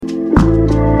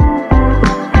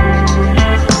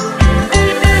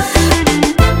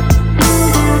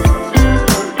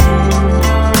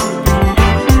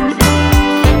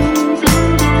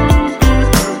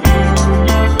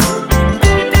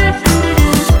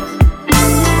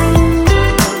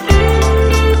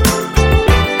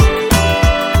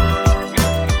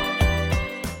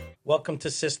Welcome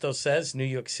to Sisto Says, New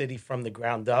York City from the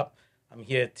ground up. I'm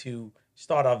here to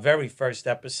start our very first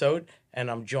episode,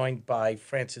 and I'm joined by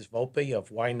Francis Volpe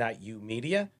of Why Not You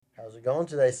Media. How's it going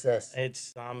today,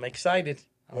 sis? I'm excited.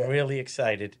 I'm really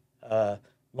excited.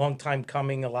 Long time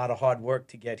coming, a lot of hard work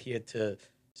to get here to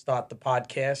start the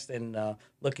podcast, and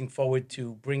looking forward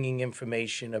to bringing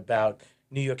information about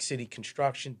New York City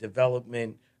construction,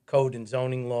 development, code and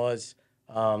zoning laws.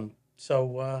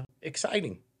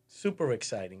 Exciting, super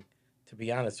exciting, to be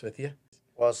honest with you.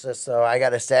 Well, sis, so I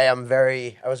gotta say, I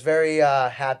was very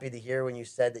happy to hear when you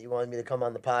said that you wanted me to come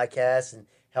on the podcast and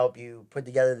help you put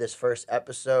together this first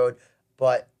episode.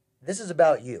 But this is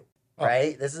about you,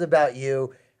 right? This is about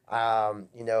you.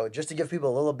 Just to give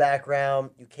people a little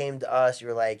background, you came to us. You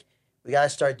were like, we gotta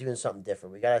start doing something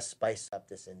different. We gotta spice up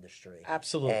this industry.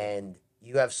 Absolutely. And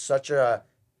you have such a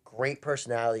great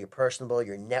personality. You're personable.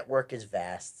 Your network is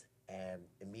vast. And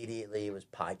immediately it was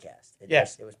podcast.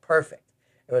 It was perfect.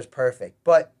 It was perfect.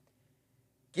 But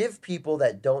give people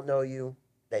that don't know you,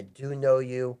 that do know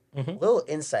you, a little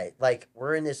insight. Like,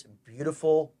 we're in this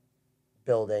beautiful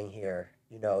building here,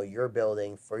 your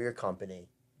building for your company.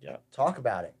 Yeah. Talk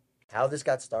about it, how this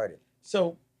got started.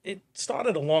 So it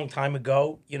started a long time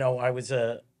ago. I was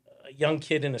a young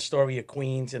kid in Astoria,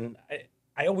 Queens, and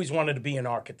I always wanted to be an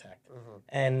architect.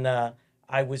 And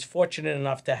I was fortunate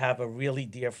enough to have a really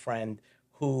dear friend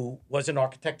who was an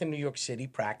architect in New York City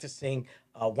practicing,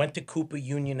 went to Cooper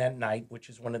Union at night, which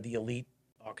is one of the elite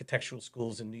architectural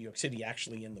schools in New York City,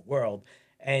 actually in the world.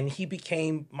 And he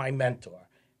became my mentor.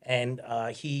 And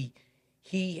he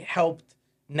helped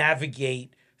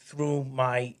navigate through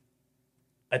my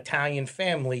Italian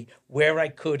family where I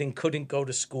could and couldn't go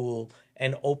to school,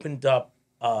 and opened up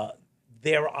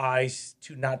their eyes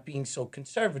to not being so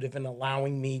conservative and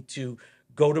allowing me to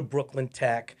go to Brooklyn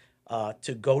Tech,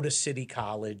 to go to City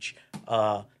College,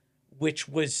 which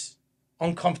was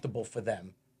uncomfortable for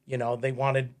them. They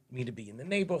wanted me to be in the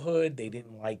neighborhood. They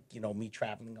didn't like, me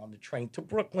traveling on the train to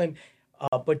Brooklyn.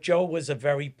 But Joe was a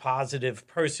very positive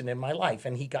person in my life,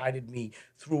 and he guided me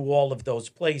through all of those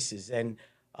places. And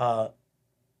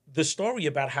the story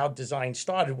about how design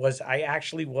started was I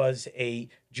actually was a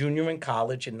junior in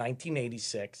college in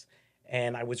 1986,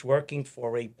 and I was working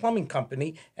for a plumbing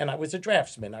company, and I was a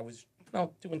draftsman. I was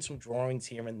doing some drawings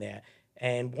here and there.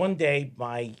 And one day,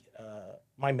 my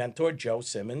mentor, Joe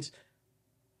Simmons,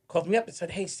 called me up and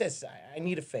said, "Hey, sis, I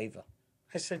need a favor."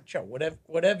 I said, "Joe,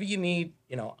 whatever you need,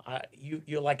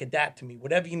 you're like a dad to me.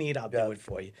 Whatever you need, I'll do it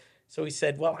for you." So he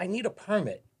said, "Well, I need a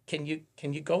permit. Can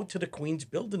you go to the Queens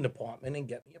Building Department and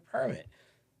get me a permit?"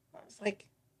 I was like,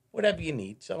 "Whatever you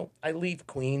need." So I leave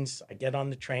Queens. I get on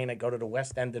the train. I go to the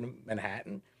West End of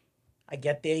Manhattan. I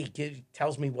get there. He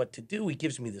tells me what to do. He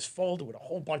gives me this folder with a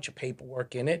whole bunch of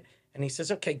paperwork in it. And he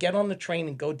says, "Okay, get on the train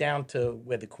and go down to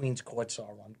where the Queens courts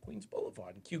are on Queens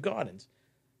Boulevard in Kew Gardens."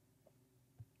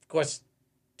 Of course,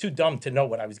 too dumb to know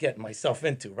what I was getting myself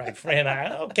into, right, Fran?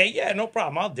 Okay, yeah, no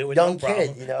problem. I'll do it. Young no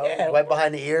problem. kid, wet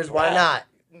behind the ears. Why not?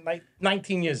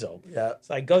 19 years old. Yeah.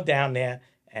 So I go down there,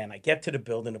 and I get to the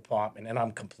building department, and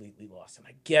I'm completely lost. And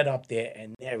I get up there,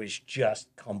 and there is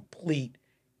just complete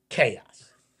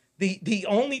chaos. The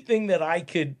only thing that I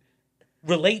could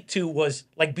relate to was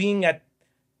like being at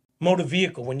motor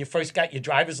vehicle when you first got your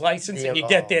driver's license, and you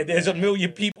get there, there's a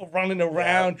million people running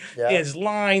around. There's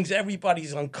lines.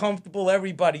 Everybody's uncomfortable.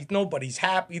 Nobody's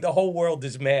happy. The whole world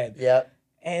is mad. Yeah.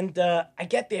 And I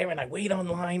get there, and I wait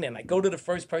online, and I go to the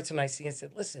first person I see and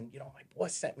said, "Listen, my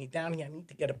boss sent me down here. I need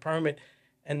to get a permit."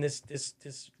 And this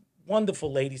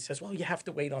wonderful lady says, "Well, you have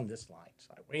to wait on this line."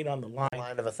 So I wait on the line.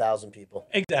 Line of 1,000 people.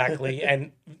 Exactly.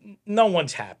 And no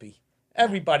one's happy.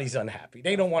 Everybody's unhappy.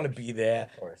 They don't want to be there,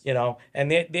 Of course.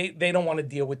 and they don't want to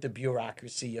deal with the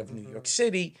bureaucracy of New York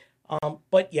City.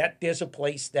 But yet there's a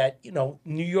place that,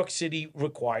 New York City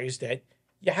requires that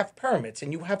you have permits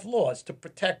and you have laws to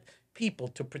protect people,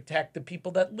 to protect the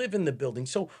people that live in the building.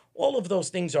 So all of those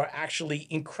things are actually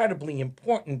incredibly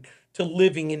important to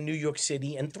living in New York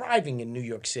City and thriving in New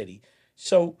York City.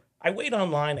 So I wait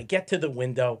online, I get to the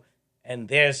window, and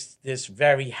there's this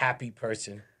very happy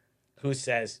person who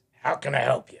says, "How can I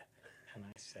help you?" And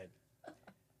I said,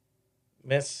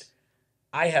 "Miss,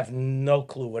 I have no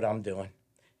clue what I'm doing.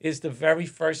 It's the very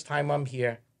first time I'm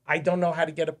here. I don't know how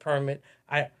to get a permit.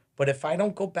 But if I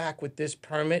don't go back with this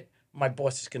permit, my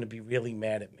boss is going to be really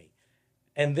mad at me."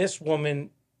 And this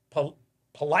woman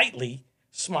politely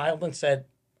smiled and said,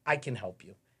 "I can help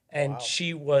you." And Wow.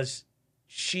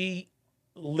 she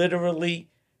literally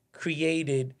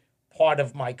created part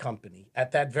of my company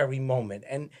at that very moment.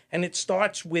 And it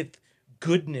starts with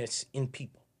goodness in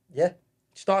people. Yeah. It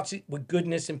starts with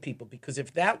goodness in people, because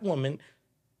if that woman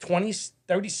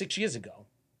 36 years ago,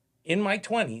 in my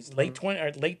 20s,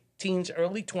 late teens,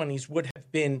 early 20s, would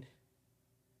have been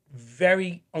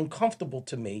very uncomfortable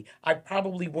to me. I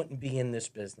probably wouldn't be in this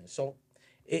business. So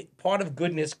part of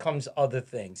goodness comes other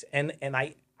things. And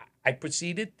I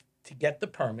proceeded to get the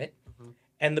permit.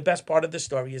 And the best part of the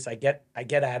story is I get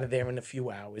out of there in a few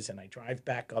hours and I drive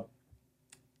back up,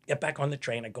 get back on the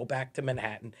train. I go back to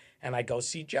Manhattan and I go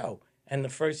see Joe. And the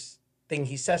first thing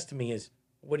he says to me is,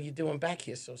 "What are you doing back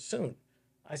here so soon?"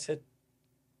 I said,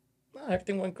 "No,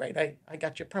 everything went great. I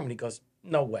got your permit." He goes,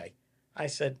 "No way." I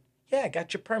said, "Yeah, I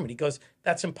got your permit." He goes,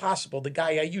 "That's impossible. The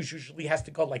guy I use usually has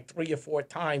to go like 3 or 4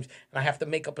 times, and I have to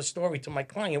make up a story to my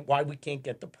client why we can't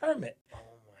get the permit." Oh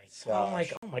my gosh. So I'm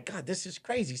like, "Oh my God, this is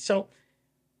crazy." So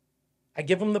I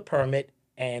give him the permit,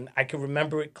 and I can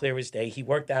remember it clear as day. He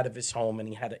worked out of his home, and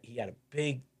he had a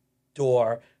big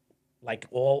door, like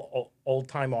all old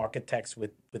time architects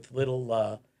with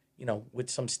little with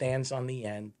some stands on the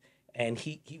end. And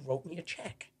he wrote me a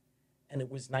check, and it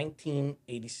was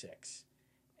 1986.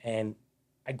 And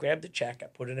I grabbed the check, I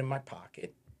put it in my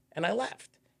pocket, and I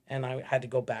left. And I had to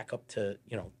go back up to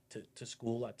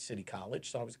school at City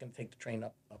College, so I was going to take the train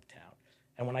uptown.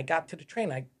 And when I got to the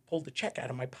train, I pulled the check out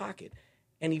of my pocket,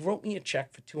 and he wrote me a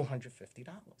check for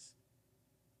 $250.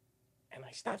 And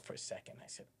I stopped for a second. I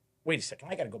said, "Wait a second,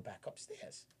 I got to go back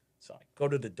upstairs." So I go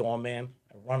to the doorman,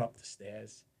 I run up the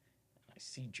stairs, and I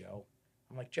see Joe.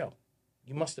 I'm like, "Joe,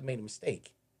 you must have made a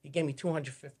mistake. He gave me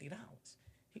 $250.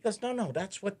 He goes, No,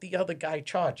 that's what the other guy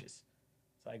charges."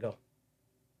 So I go,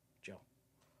 "Joe,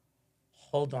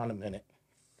 hold on a minute.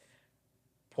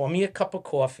 Pour me a cup of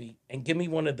coffee and give me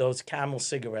one of those Camel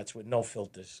cigarettes with no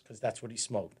filters," because that's what he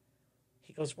smoked.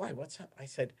 He goes, "Why? What's up?" I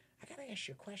said, "I got to ask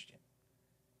you a question.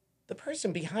 The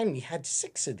person behind me had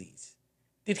 6 of these.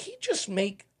 Did he just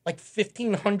make like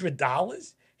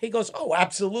 $1,500? He goes, "Oh,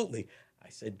 absolutely." I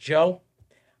said, "Joe,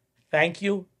 thank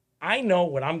you. I know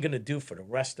what I'm going to do for the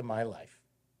rest of my life."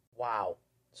 Wow.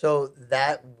 So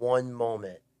that one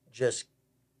moment just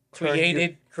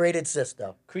Created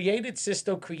Sisto. Created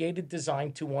Sisto, created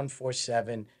Design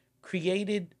 2147,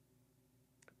 created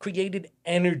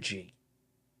energy.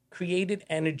 Created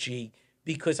energy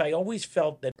because I always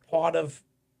felt that part of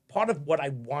what I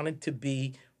wanted to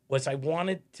be was I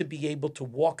wanted to be able to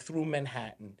walk through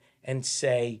Manhattan and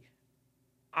say,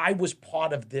 I was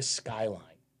part of this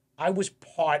skyline. I was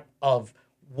part of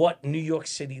what New York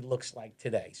City looks like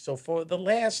today. So for the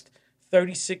last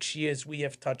 36 years, we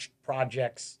have touched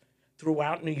projects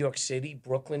throughout New York City,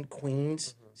 Brooklyn,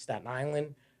 Queens, Staten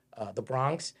Island, the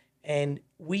Bronx. And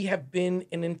we have been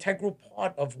an integral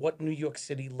part of what New York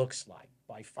City looks like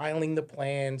by filing the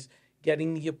plans,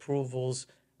 getting the approvals,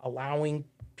 allowing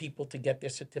people to get their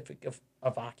certificate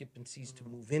of occupancies to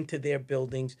move into their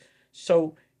buildings.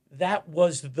 So that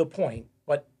was the point.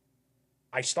 But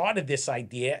I started this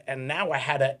idea, and now I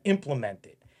had to implement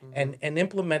it. And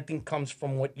implementing comes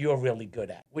from what you're really good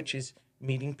at, which is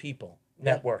meeting people,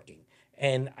 networking.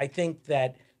 And I think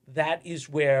that is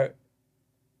where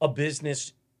a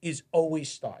business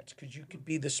always starts, because you could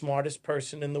be the smartest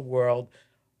person in the world.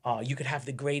 You could have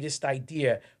the greatest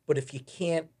idea, but if you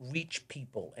can't reach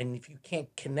people and if you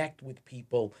can't connect with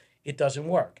people, it doesn't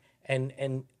work.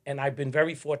 And I've been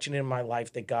very fortunate in my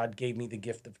life that God gave me the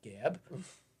gift of gab.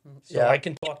 So I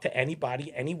can talk to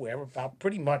anybody, anywhere about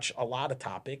pretty much a lot of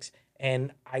topics.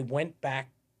 And I went back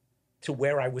to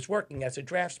where I was working as a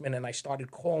draftsman, and I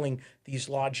started calling these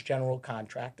large general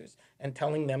contractors and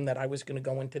telling them that I was going to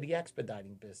go into the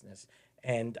expediting business.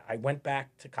 And I went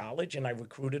back to college and I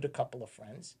recruited a couple of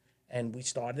friends, and we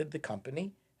started the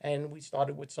company, and we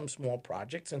started with some small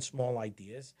projects and small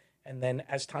ideas. And then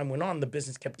as time went on, the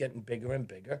business kept getting bigger and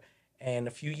bigger. And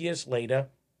a few years later,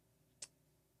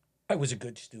 I was a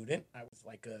good student. I was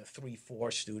like a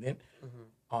 3-4 student.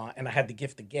 And I had the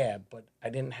gift of gab, but I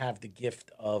didn't have the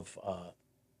gift of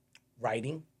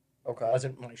writing. Okay. It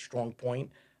wasn't my strong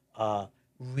point.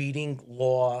 Reading,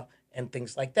 law, and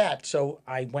things like that. So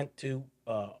I went to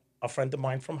a friend of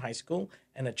mine from high school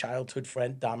and a childhood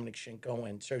friend, Dominic Shinko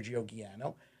and Sergio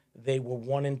Guiano. They were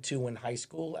 1 and 2 in high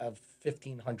school of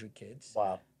 1,500 kids.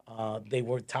 Wow. They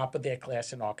were top of their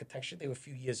class in architecture. They were a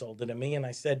few years older than me. And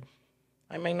I said,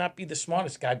 I may not be the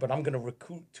smartest guy, but I'm going to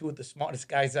recruit 2 of the smartest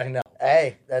guys I know.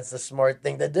 Hey, that's the smart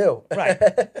thing to do. Right.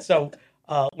 So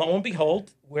lo and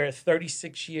behold, we're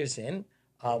 36 years in.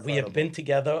 We have been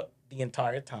together the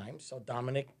entire time. So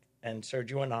Dominic and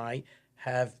Sergio and I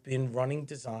have been running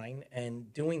design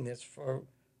and doing this for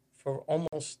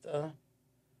almost...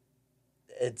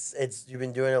 It's you've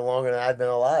been doing it longer than I've been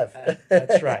alive.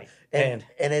 That's right. and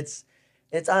it's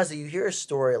It's honestly, you hear a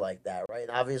story like that, right?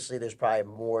 And obviously, there's probably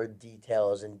more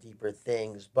details and deeper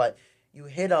things, but you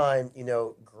hit on,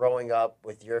 growing up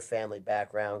with your family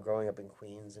background, growing up in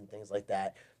Queens and things like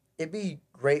that. It'd be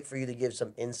great for you to give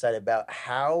some insight about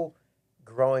how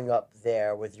growing up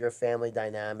there with your family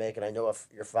dynamic, and I know if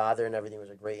your father and everything was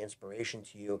a great inspiration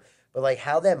to you, but like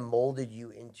how that molded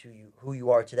you into who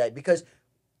you are today. Because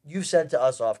you've said to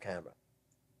us off camera,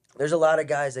 there's a lot of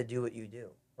guys that do what you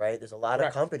do, right? There's a lot of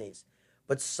Correct. companies,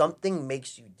 but something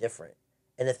makes you different.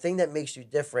 And the thing that makes you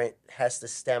different has to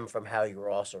stem from how you were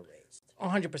also raised.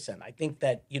 100%. I think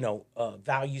that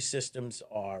value systems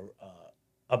are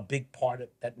a big part of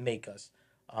that make us.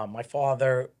 My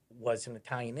father was an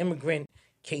Italian immigrant,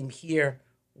 came here,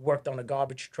 worked on a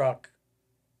garbage truck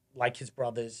like his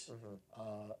brothers,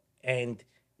 Mm-hmm. and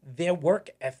their work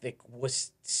ethic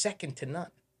was second to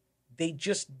none. They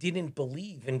just didn't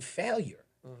believe in failure,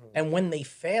 Mm-hmm. and when they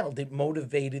failed, it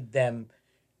motivated them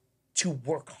to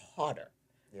work harder.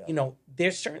 Yeah.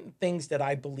 There's certain things that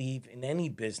I believe in any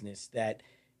business that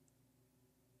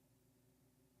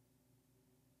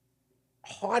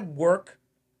hard work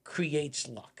creates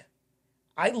luck.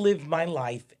 I live my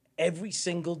life every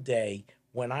single day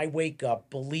when I wake up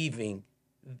believing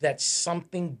that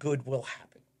something good will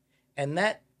happen. And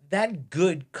that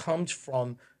good comes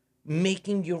from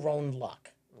making your own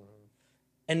luck. Mm-hmm.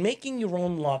 And making your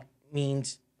own luck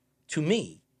means, to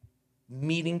me,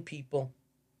 meeting people,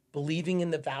 believing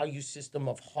in the value system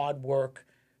of hard work,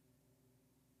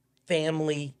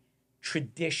 family,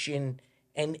 tradition,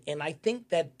 and I think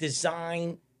that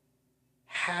design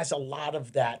has a lot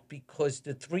of that because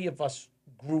the three of us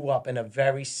grew up in a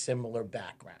very similar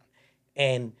background.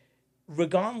 And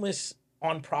regardless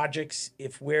on projects,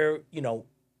 if we're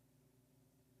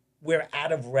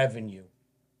out of revenue,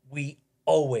 we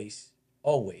always,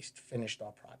 always finished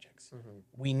our projects. Mm-hmm.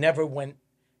 We never went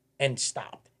and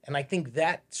stopped. And I think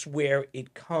that's where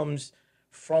it comes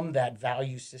from, that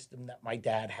value system that my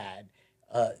dad had,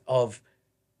 of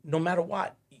no matter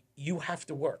what, you have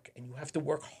to work and you have to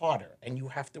work harder and you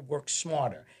have to work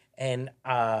smarter. And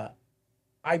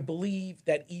I believe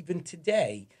that even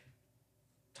today,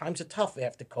 times are tough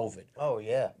after COVID. Oh,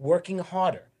 yeah. Working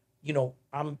harder.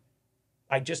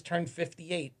 I just turned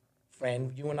 58.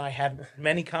 Friend, you and I had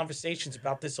many conversations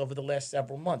about this over the last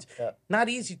several months. Yeah. Not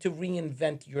easy to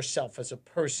reinvent yourself as a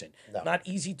person. No. Not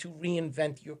easy to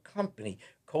reinvent your company.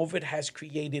 COVID has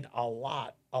created a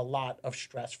lot of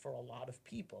stress for a lot of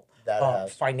people. That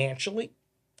has. Financially,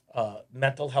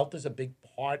 mental health is a big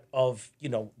part of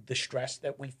the stress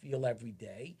that we feel every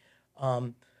day.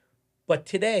 But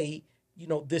today,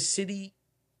 the city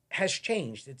has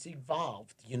changed. It's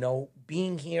evolved.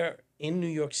 Being here in New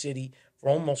York City for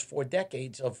almost 4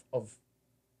 decades of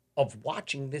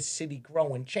watching this city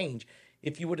grow and change.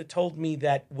 If you would have told me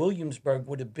that Williamsburg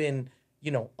would have been,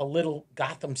 a little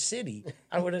Gotham City,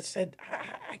 I would have said,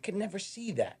 I could never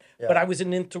see that. Yeah. But I was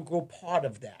an integral part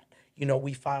of that.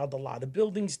 We filed a lot of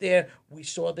buildings there. We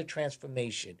saw the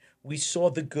transformation. We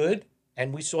saw the good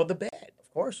and we saw the bad.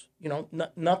 Of course.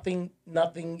 Nothing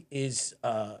is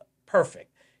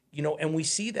perfect. And we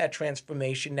see that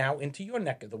transformation now into your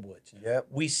neck of the woods. Yep.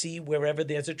 We see wherever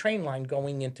there's a train line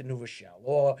going into New Rochelle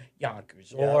or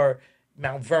Yonkers Yep. or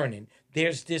Mount Vernon,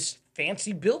 there's this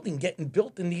fancy building getting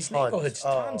built in these Tons. neighborhoods,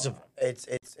 tons of them.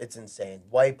 It's insane.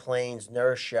 White Plains, New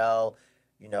Rochelle,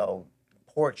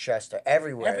 Portchester,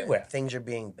 everywhere. Things are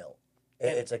being built.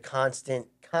 It's a constant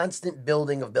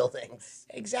building of buildings.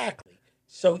 Exactly.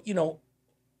 So,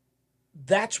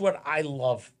 that's what I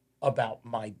love about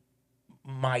my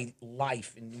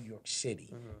life in New York City,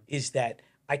 Mm-hmm. is that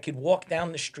I could walk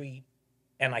down the street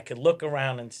and I could look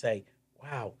around and say,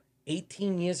 wow,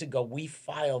 18 years ago, we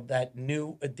filed that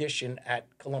new edition at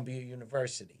Columbia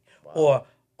University. Wow.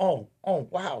 Or,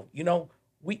 wow,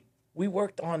 we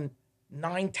worked on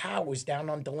 9 towers down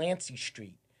on Delancey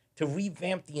Street to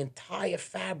revamp the entire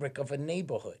fabric of a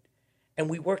neighborhood. And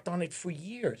we worked on it for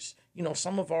years.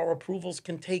 Some of our approvals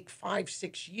can take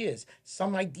 5-6 years.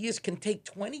 Some ideas can take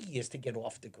 20 years to get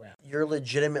off the ground. You're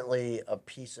legitimately a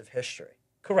piece of history.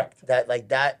 Correct.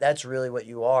 That's really what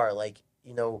you are.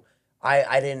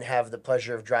 I didn't have the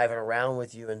pleasure of driving around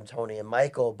with you and Tony and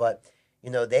Michael, but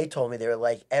they told me, they were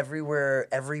like, everywhere,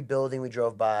 every building we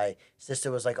drove by,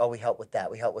 Sisto was like, oh, we help with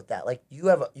that. We help with that. Like,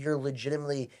 you're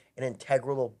legitimately an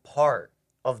integral part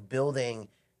of building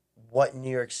what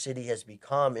New York City has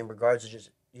become in regards to just,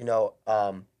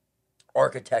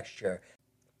 architecture.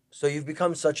 So you've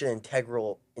become such an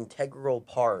integral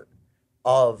part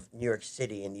of New York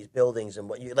City and these buildings and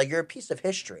what you like. You're a piece of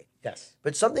history. Yes.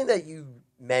 But something that you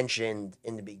mentioned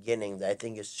in the beginning that I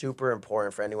think is super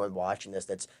important for anyone watching this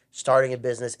that's starting a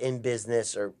business, in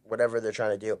business, or whatever they're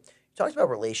trying to do. You talked about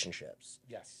relationships.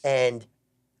 Yes. And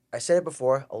I said it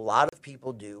before, a lot of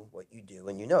people do what you do,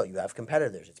 and you have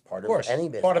competitors. It's part of any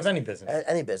business. Part of any business.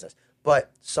 Any business.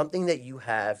 But something that you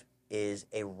have is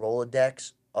a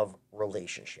Rolodex of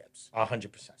relationships.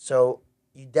 100%. So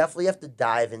you definitely have to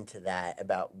dive into that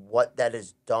about what that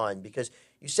has done, because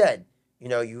you said,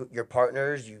 your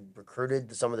partners, you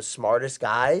recruited some of the smartest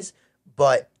guys,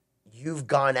 but you've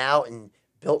gone out and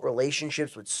built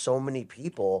relationships with so many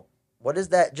people. What is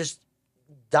that? Just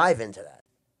dive into that.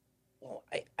 Well,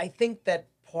 I think that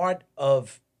part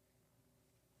of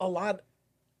a lot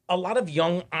of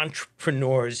young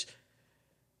entrepreneurs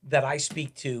that I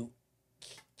speak to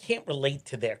can't relate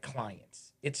to their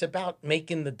clients. It's about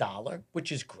making the dollar,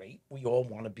 which is great. We all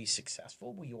want to be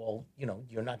successful. We all,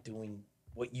 you're not doing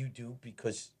what you do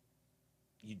because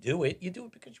you do it. You do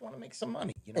it because you want to make some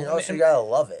money. And also, you gotta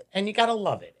love it. And you gotta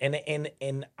love it.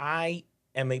 And I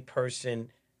am a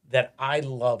person that I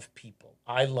love people.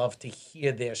 I love to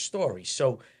hear their stories.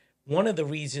 So one of the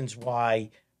reasons why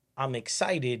I'm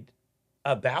excited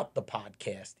about the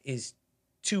podcast is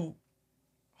to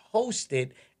host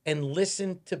it and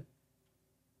listen to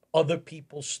other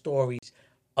people's stories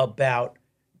about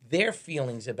their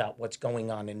feelings about what's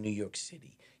going on in New York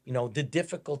City. The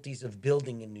difficulties of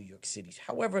building in New York City.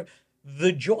 However,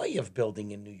 the joy of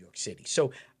building in New York City.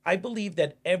 So I believe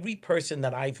that every person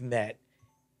that I've met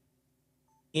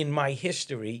in my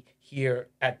history here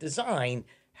at Design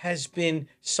has been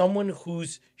someone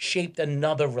who's shaped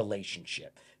another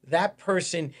relationship. That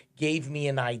person gave me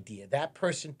an idea. That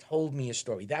person told me a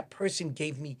story. That person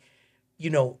gave me,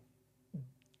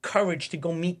 courage to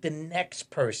go meet the next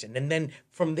person. And then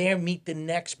from there, meet the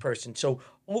next person. So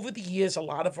over the years, a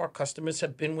lot of our customers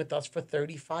have been with us for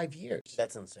 35 years.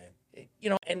 That's insane.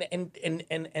 And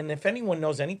if anyone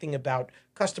knows anything about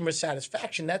customer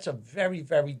satisfaction, that's a very,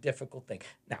 very difficult thing.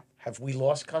 Now, have we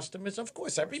lost customers? Of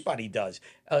course, everybody does.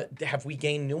 Have we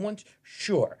gained new ones?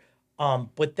 Sure.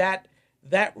 But that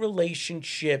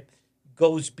relationship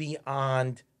goes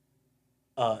beyond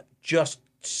just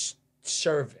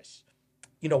service.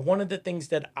 One of the things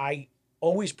that I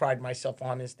always pride myself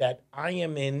on is that I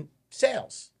am in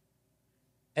sales.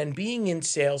 And being in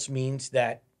sales means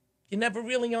that you're never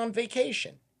really on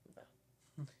vacation.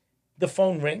 The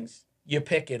phone rings, you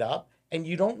pick it up, and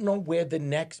you don't know where the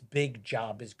next big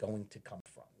job is going to come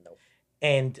from. Nope.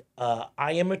 And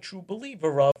I am a true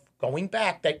believer of going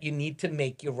back that you need to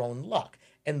make your own luck.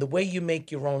 And the way you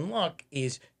make your own luck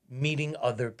is meeting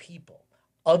other people.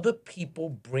 Other people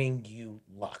bring you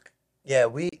luck. Yeah,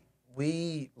 we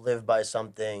live by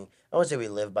something. I won't say we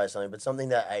live by something, but something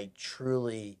that I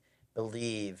truly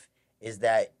believe is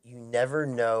that you never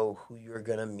know who you're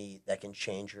going to meet that can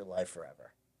change your life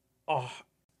forever. Oh,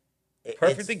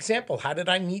 perfect example. How did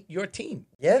I meet your team?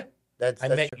 Yeah. I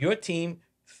met your team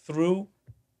through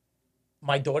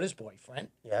my daughter's boyfriend,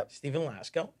 yep. Stephen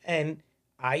Lasco, and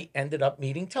I ended up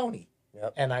meeting Tony.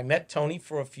 Yep. And I met Tony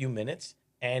for a few minutes,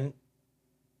 and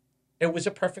it was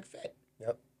a perfect fit.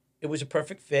 Yep. It was a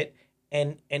perfect fit,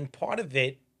 and part of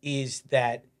it is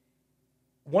that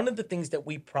one of the things that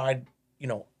we pride,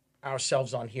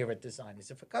 ourselves on here at Design is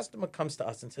if a customer comes to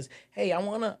us and says, "Hey, I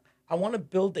wanna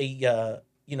build a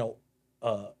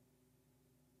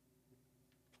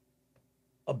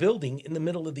building in the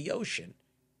middle of the ocean,"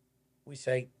 we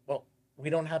say, "Well, we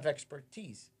don't have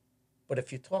expertise, but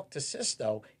if you talk to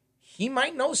Sisto, he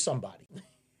might know somebody."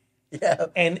 Yeah.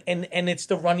 And it's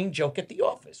the running joke at the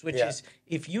office, which Yeah. is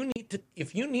if you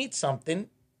need something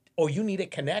or you need a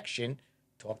connection,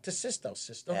 talk to Sisto.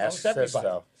 Sisto knows everybody.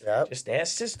 Sisto. Yep. Just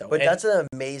ask Sisto. But that's an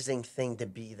amazing thing to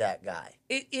be that guy.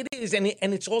 It is, and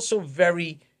it's also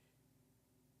very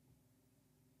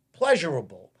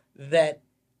pleasurable that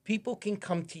people can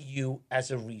come to you as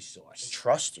a resource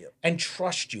And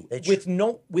trust you. with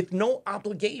no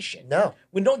obligation. No.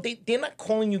 They're not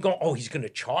calling you going, "Oh, he's going to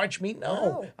charge me."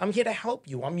 No. I'm here to help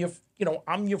you. I'm your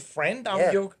friend.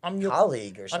 I'm your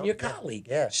colleague or something. I'm your colleague.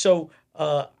 Yeah. So,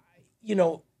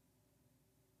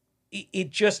 it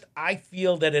just, I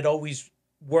feel that it always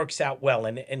works out well.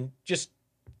 And just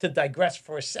to digress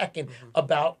for a second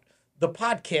about the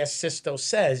podcast, Sisto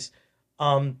Says,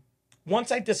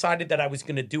 once I decided that I was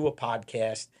going to do a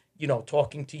podcast,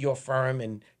 talking to your firm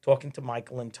and talking to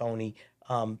Michael and Tony,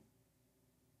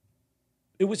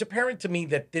 it was apparent to me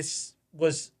that this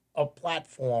was a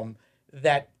platform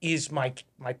that is my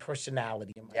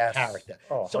personality and my character.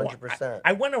 Oh, 100%. So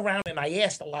I went around and I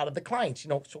asked a lot of the clients,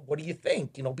 so what do you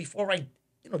think? Before I,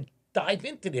 dive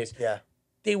into this. Yeah.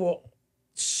 They were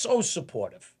so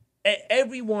supportive.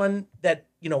 Everyone that,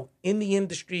 in the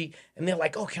industry, and they're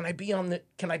like, "Oh, can I be on the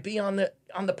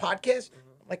podcast?"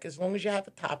 I'm like, as long as you have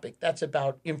a topic that's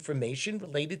about information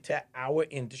related to our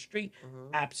industry,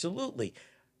 absolutely.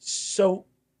 So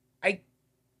I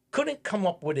couldn't come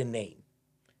up with a name.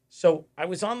 So I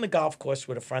was on the golf course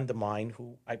with a friend of mine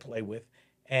who I play with,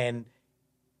 and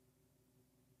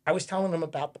I was telling him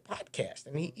about the podcast,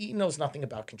 and he knows nothing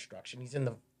about construction. He's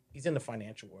in the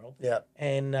financial world. Yeah.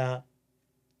 And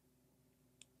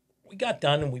we got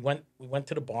done, and we went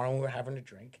to the bar, and we were having a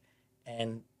drink,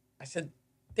 and I said,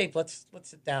 "Dave, let's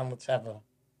sit down. Let's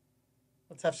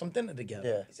have some dinner together."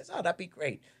 Yeah. He says, "Oh, that'd be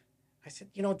great." I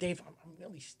said, "Dave, I'm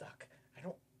really stuck. I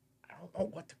don't know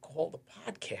what to call the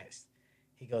podcast."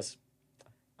 He goes,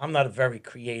 "I'm not a very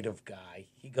creative guy."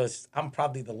 He goes, "I'm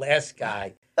probably the last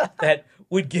guy that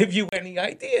would give you any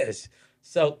ideas."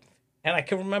 So, and I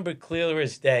can remember clear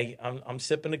as day. I'm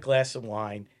sipping a glass of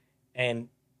wine, and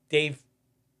Dave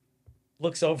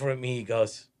looks over at me. He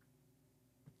goes,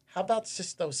 "How about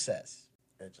Sisto Says?"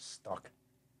 It just stuck.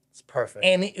 It's perfect.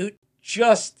 And it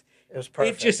was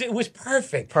perfect. It was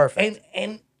perfect. Perfect.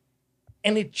 And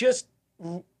it just,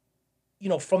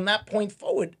 from that point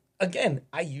forward, again,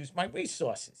 I use my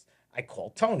resources. I call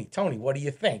Tony. Tony, what do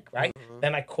you think? Right?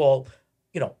 Then I call,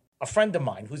 a friend of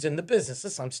mine who's in the business.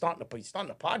 Listen, I'm starting a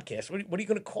podcast. What are you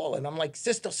going to call it? And I'm like,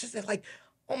 Sister, like,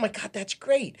 oh my God, that's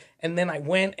great. And then I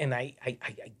went and I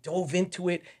dove into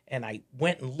it, and I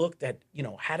went and looked at,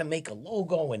 how to make a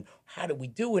logo and how do we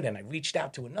do it. And I reached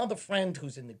out to another friend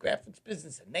who's in the graphics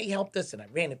business, and they helped us, and I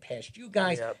ran it past you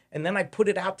guys. Yep. And then I put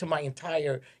it out to my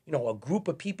entire, a group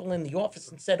of people in the office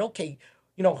and said, okay,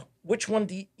 which one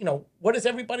do you, what does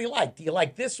everybody like? Do you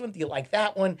like this one? Do you like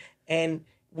that one? And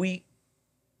we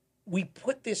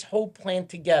put this whole plan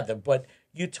together, but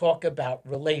you talk about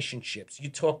relationships. You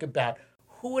talk about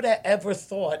who would have ever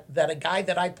thought that a guy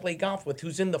that I play golf with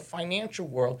who's in the financial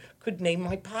world could name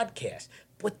my podcast.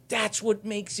 But that's what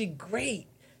makes it great.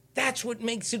 That's what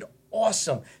makes it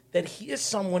awesome, that here's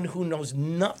someone who knows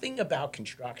nothing about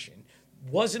construction,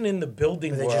 wasn't in the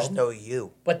building world. They just know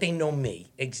you. But they know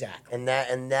me, exactly. And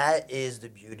that is the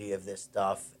beauty of this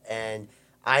stuff. And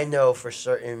I know for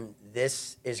certain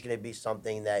this is going to be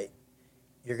something that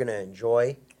you're going to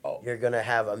enjoy. Oh. You're going to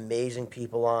have amazing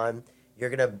people on. You're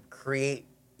going to create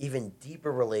even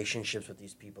deeper relationships with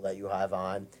these people that you have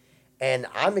on. And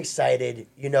I'm excited,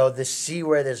 to see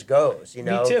where this goes. Me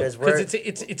too, because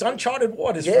it's uncharted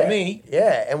waters for me.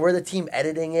 Yeah, and we're the team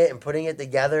editing it and putting it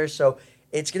together. So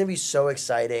it's going to be so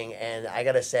exciting, and I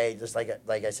got to say, just like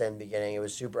I said in the beginning, I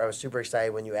was super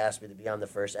excited when you asked me to be on the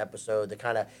first episode to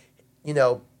kind of,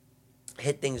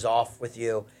 hit things off with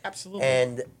you. Absolutely.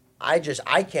 And I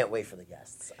can't wait for the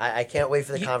guests. I can't wait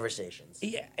for the conversations.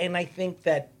 Yeah, and I think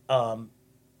that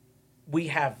we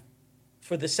have,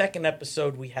 for the second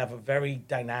episode, we have a very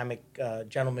dynamic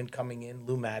gentleman coming in,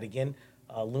 Lou Madigan.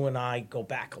 Lou and I go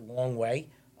back a long way.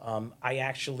 I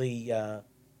actually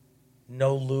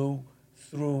know Lou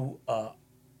through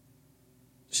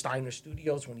Steiner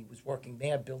Studios when he was working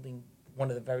there, building one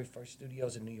of the very first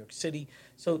studios in New York City.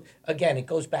 So, again, it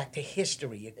goes back to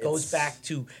history. It goes back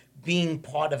to being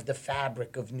part of the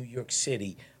fabric of New York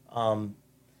City.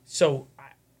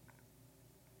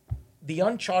 The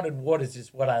uncharted waters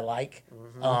is what I like.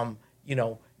 I've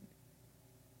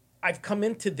come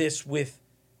into this with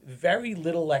very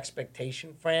little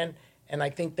expectation, Fran, and I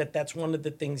think that that's one of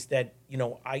the things that,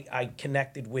 I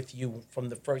connected with you from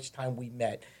the first time we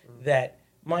met, that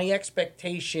my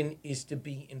expectation is to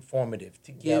be informative,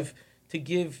 to give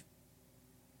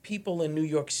people in New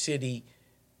York City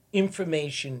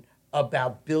information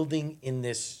about building in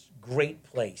this great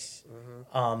place.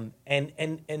 And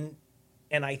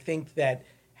I think that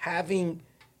having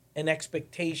an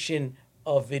expectation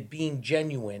of it being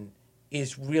genuine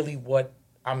is really what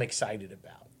I'm excited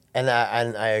about. And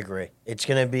I agree. It's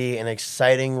going to be an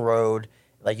exciting road.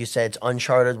 Like you said, it's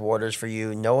uncharted waters for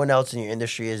you. No one else in your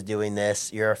industry is doing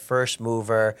this. You're a first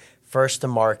mover, first to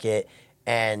market,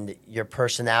 and your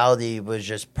personality was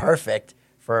just perfect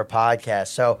for a podcast.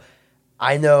 So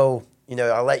I know,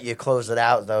 I'll let you close it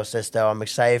out, though, Sisto. I'm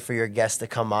excited for your guest to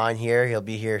come on here. He'll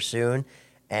be here soon.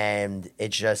 And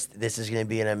this is going to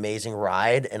be an amazing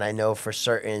ride. And I know for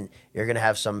certain you're going to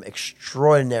have some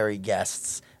extraordinary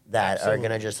guests that Absolutely. are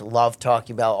going to just love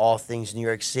talking about all things New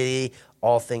York City,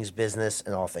 all things business,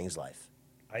 and all things life.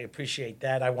 I appreciate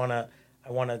that. I want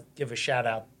to give a shout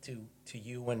out to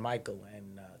you and Michael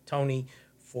and Tony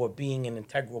for being an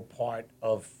integral part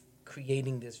of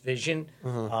creating this vision,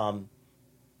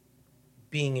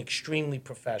 being extremely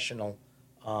professional.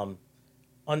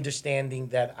 understanding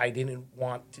that I didn't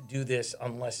want to do this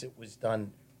unless it was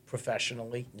done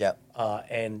professionally. Yep.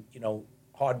 And,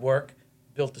 hard work.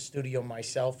 Built the studio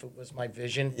myself. It was my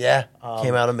vision. Yeah.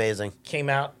 Came out amazing. Came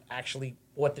out, actually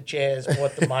bought the chairs,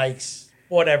 bought the mics,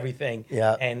 bought everything.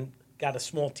 Yeah. And got a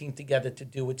small team together to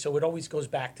do it. So it always goes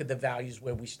back to the values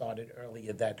where we started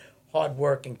earlier, that hard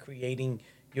work and creating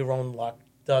your own luck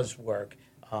does work.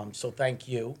 So thank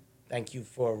you. Thank you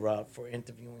for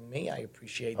interviewing me. I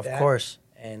appreciate that. Of course.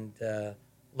 And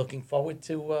looking forward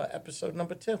to episode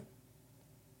number 2.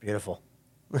 Beautiful.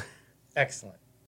 Excellent.